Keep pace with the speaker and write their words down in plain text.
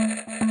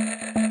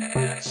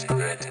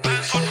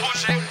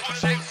Projet,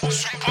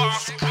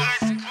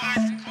 Supaman,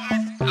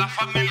 la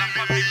famille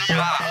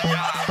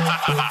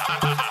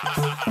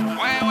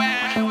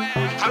ouais,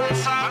 comme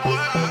ça,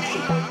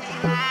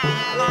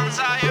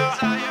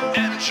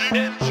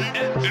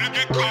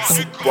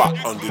 Supa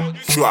on the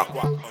track.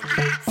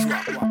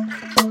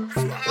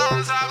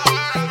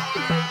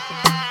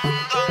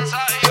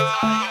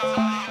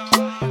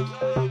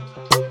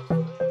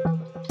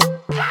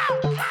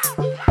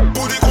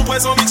 Pour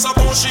décompresse en mix à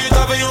pencher,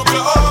 t'avais un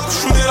club.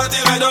 J'voulais la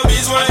terre d'un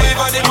besoin,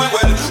 évader moins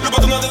well. Le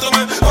bâton d'être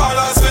main, par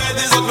la sphère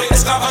des autres. Mais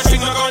l'esclavage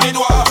finit encore les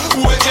doigts.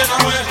 Où est qu'elle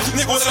a moins,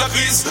 négocier la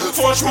crise.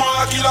 Franchement,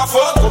 à qui la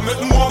faute? Comme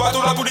mettre nous en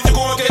bateau, la politique,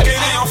 on va qu'elle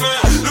est enfin.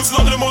 Le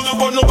flanc de monde ne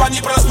porte non pas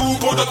ni place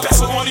pour d'autres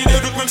personnes. On l'idée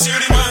doute même si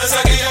les mains,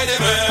 ça qui aide des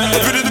mains.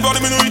 Depuis le départ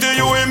des minorités,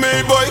 yo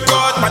aimé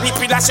boycott.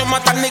 Manipulation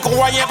mentale,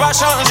 négro, rien va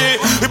changer.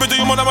 Répétez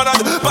yo, mon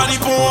malade, pas ni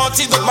pour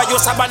antidote. Maillot,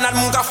 sa banane,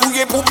 mon gars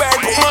fouillé pour belle,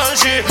 pour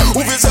manger.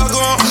 Ouvrez ça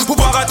grand, pour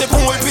pas rater pour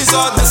un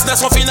épisode.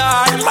 Destination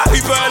finale, ma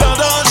people en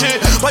danger.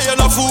 Rien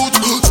à foutre,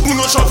 nous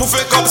nos chants pour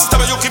faire comme si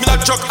t'avais yo criminal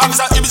choc.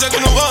 Avisa, y'a besoin que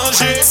nous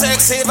ranger.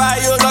 Sexe et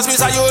violence, mais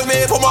ça yo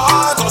aimé pour moi.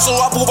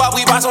 Attention à pour pas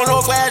briller, pas son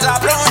eau fraîche à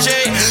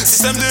plonger.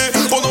 Système D,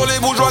 pendant les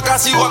bourgeois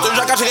cassirotes.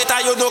 Jacques les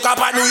tailles, nos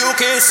capas, nous yo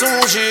qui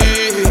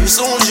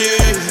songer.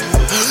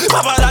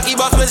 Papa là qui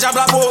bosse, mais j'ai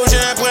la peau, j'ai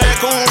un prêt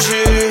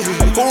congé.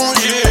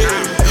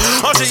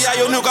 Angé, y'a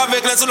yo nous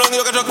qu'avec les soulons,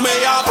 yo que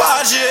mais y'a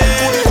pas j'ai.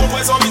 Pour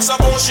décompresse en mix à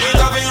pencher,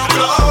 t'avais un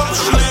club.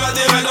 J'voulais la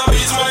terre d'un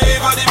besoin,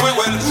 évader moins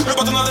well. Le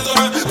bâton dans tes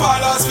mains, pas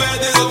la sphère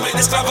des autres. Mais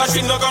l'esclavage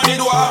finit encore les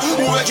doigts.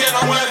 Où est qu'elle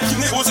a moins,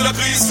 négocier la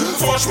crise.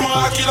 Franchement,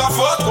 à qui la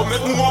faute? Pour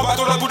mettre nous en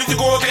bateau, la politique,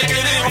 on va qu'elle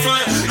est enfin.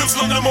 Le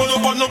flanc de monde,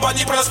 on non pas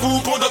ni place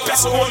pour d'autres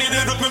personnes. On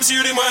l'idée d'autres, même si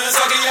les mains,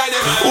 ça qui a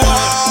des mains.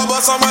 Ouah,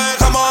 boss en main,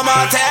 comme en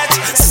ma tête.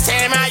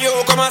 Système à yo,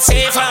 comment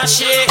c'est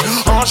fâché.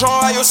 En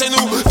genre, yo, c'est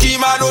nous qui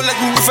malhonnête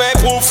nous fait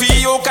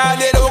profit. Yo,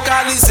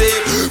 délocalisé.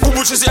 Pour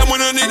boucher, c'est à mon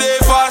idée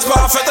des phases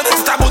parfaites. On est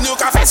tout abonné au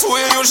café,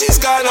 souhait, yo,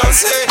 jusqu'à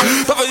lancer.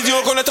 Papa dit,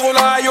 on connaît trop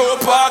là, yo,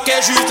 pas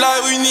qu'est juste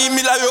la réunie,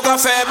 mais là, yo,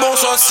 café, bon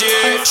sorcier.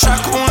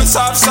 Chaque monde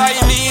savent ça,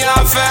 il n'y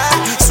a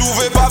fait.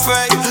 Souvez pas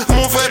fait,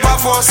 mon fait pas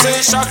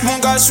forcé. Chaque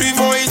monde gars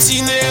suivant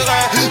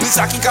itinéraire. Ni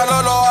ça qui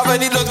calolo,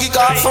 avec ni l'autre qui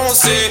a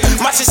foncé.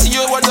 Match si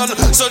yo, wadon,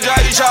 soldier,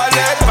 il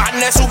jalette.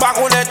 Badness ou pas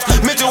connaître,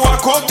 mettez à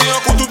côté,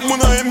 un coup tout le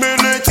monde a aimé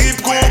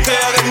l'équipe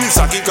conquête. Ni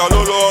ça qui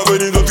calolo,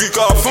 avec ni l'autre qui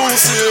a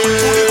foncé.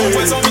 Pour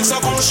décompresse en mix à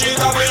pencher,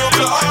 t'avais un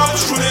club.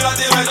 J'voulais la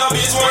terre d'un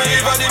besoin,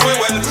 évader moins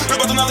well. Le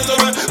bâton dans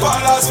tes mains, par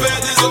la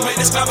sphère des autres. Mais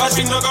l'esclavage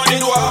finit encore les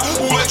doigts.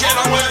 Où est qu'elle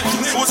a moins,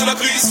 négocier la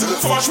crise.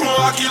 Franchement,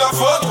 à qui la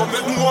faute? Pour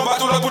mettre nous en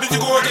bateau, la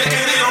politique, on va qu'elle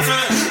est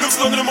enfin. Le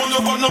flanc de monde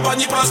ne porte non pas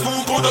ni place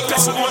pour d'autres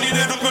personnes. On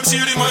l'idée d'autres, même si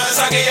les mains,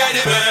 ça qui a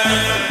des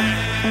mains.